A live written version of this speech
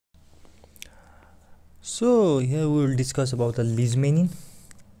So here we will discuss about the Leishmanin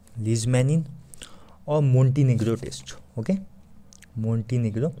or Montenegro test. Okay,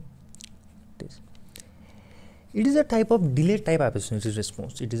 Montenegro test. It is a type of delayed type hypersensitivity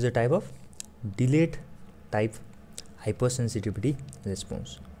response. It is a type of delayed type hypersensitivity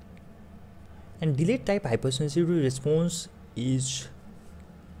response. And delayed type hypersensitivity response is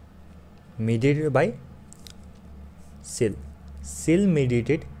mediated by cell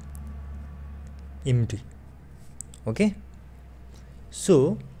mediated immunity. Okay,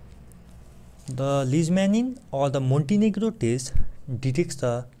 so the Leishmanin or the Montenegro test detects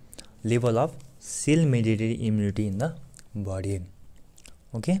the level of cell mediated immunity in the body.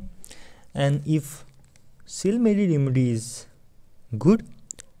 Okay, and if cell mediated immunity is good,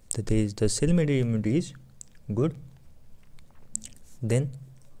 that is the cell mediated immunity is good, then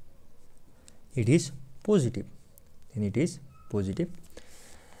it is positive.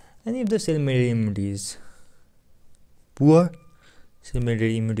 And if the cell mediated immunity is poor, cell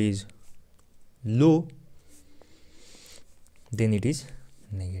mediated immunity is low, then it is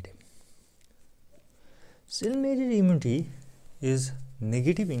negative. Cell mediated immunity is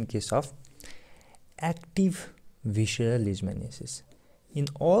negative in case of active visceral leishmaniasis. In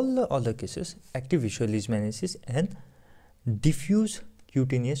all the other cases, active visceral leishmaniasis and diffuse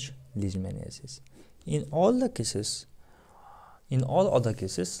cutaneous leishmaniasis. In all other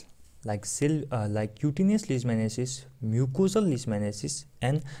cases, like cutaneous leishmaniasis, mucosal leishmaniasis,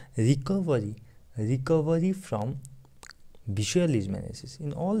 and recovery from visceral leishmaniasis,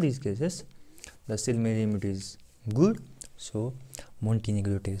 in all these cases, the cell mediated immunity is good, so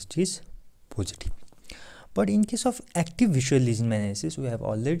Montenegro test is positive. But in case of active visceral leishmaniasis, we have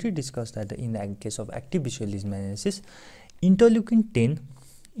already discussed that in the case of active visceral leishmaniasis, interleukin 10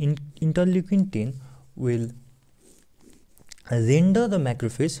 will render the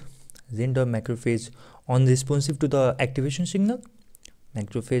macrophage unresponsive to the activation signal.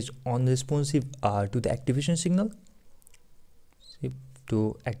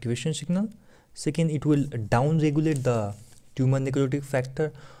 Second, it will downregulate the tumor necrotic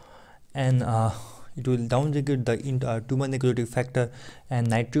factor, and it will downregulate the tumor necrotic factor and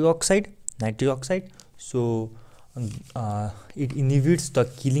nitric oxide. So it inhibits the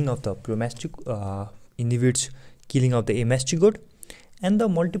killing of the amastigote, and the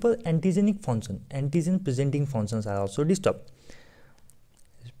multiple antigen presenting functions are also disturbed.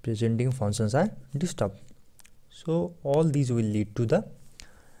 So all these will lead to the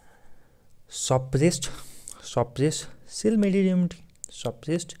suppressed cell mediated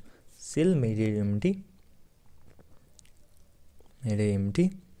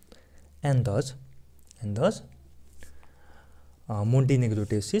immunity, and thus Montenegro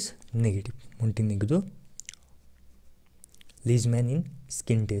test is negative. Montenegro Leishmanin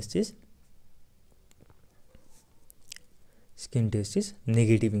skin test is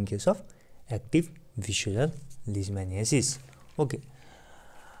negative in case of active visceral leishmaniasis. Okay,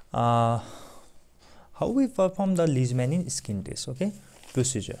 how we perform the Leishmanin skin test? Okay,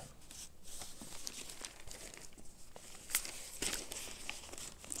 procedure.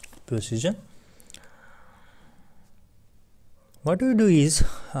 What we do is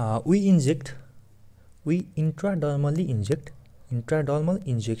we intradermal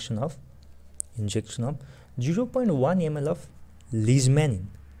injection of 0.1 ml of Leishmanin.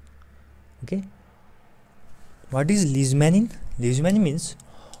 Okay, what is Leishmanin? Leishmanin means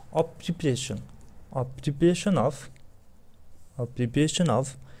of preparation of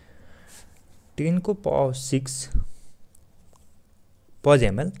 10⁶ per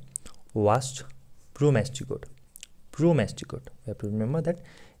ml washed promastigote. We have to remember that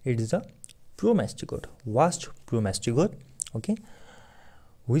it is a washed promastigote, okay,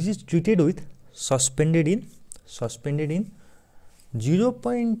 which is treated with suspended in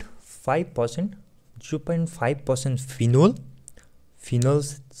 0.5% phenol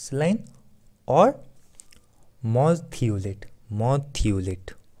saline or merthiolate.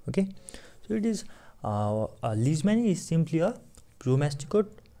 Okay, so it is Leishmanin is simply a promastigote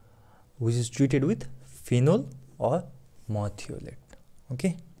which is treated with phenol or merthiolate.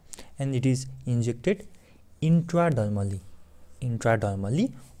 Okay, and it is injected intradermally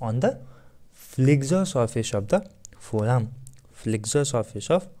on the flexor surface of the forearm.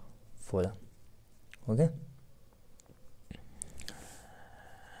 Okay,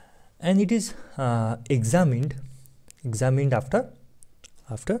 and it is examined after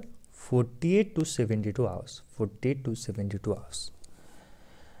 48 to 72 hours.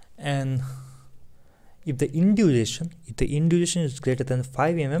 And if the induration is greater than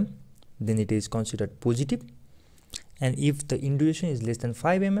 5 mm, then it is considered positive, and if the induration is less than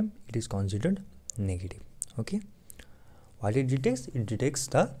 5 mm, it is considered negative. Okay, what it detects? It detects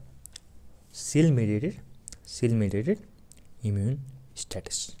the cell mediated immune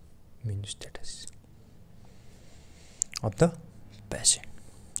status of the patient.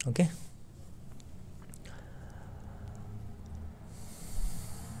 Okay,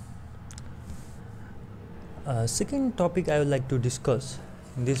 second topic I would like to discuss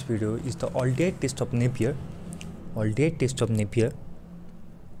in this video is the Aldehyde test of Napier. Aldehyde test of Napier.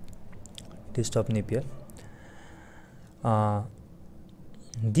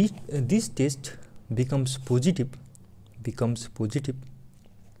 This test becomes positive 2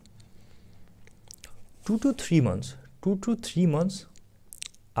 to 3 months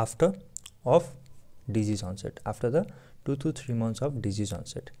after of disease onset, after the 2 to 3 months of disease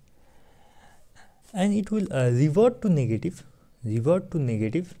onset, and it will revert to negative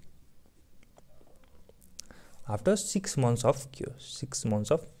after 6 months of cure.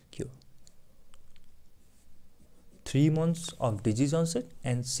 3 months of disease onset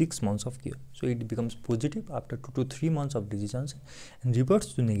and 6 months of cure. So it becomes positive after 2 to 3 months of disease onset and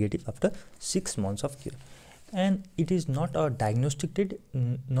reverts to negative after 6 months of cure. And it is not a diagnostic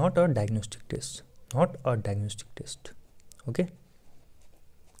test. Okay,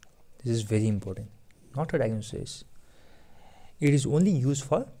 this is very important. Not a diagnosis. It is only used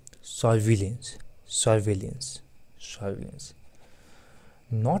for surveillance.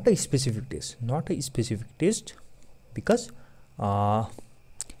 Not a specific test, because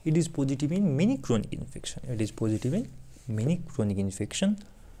it is positive in many chronic infection.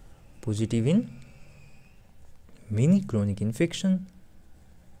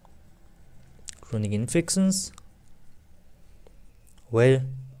 Chronic infections where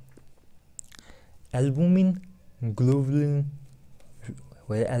albumin globulin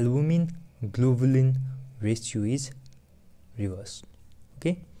ratio is reversed.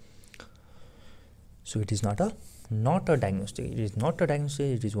 Okay, so it is not a diagnostic. It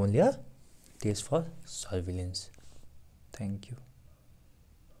is only a test for surveillance. Thank you.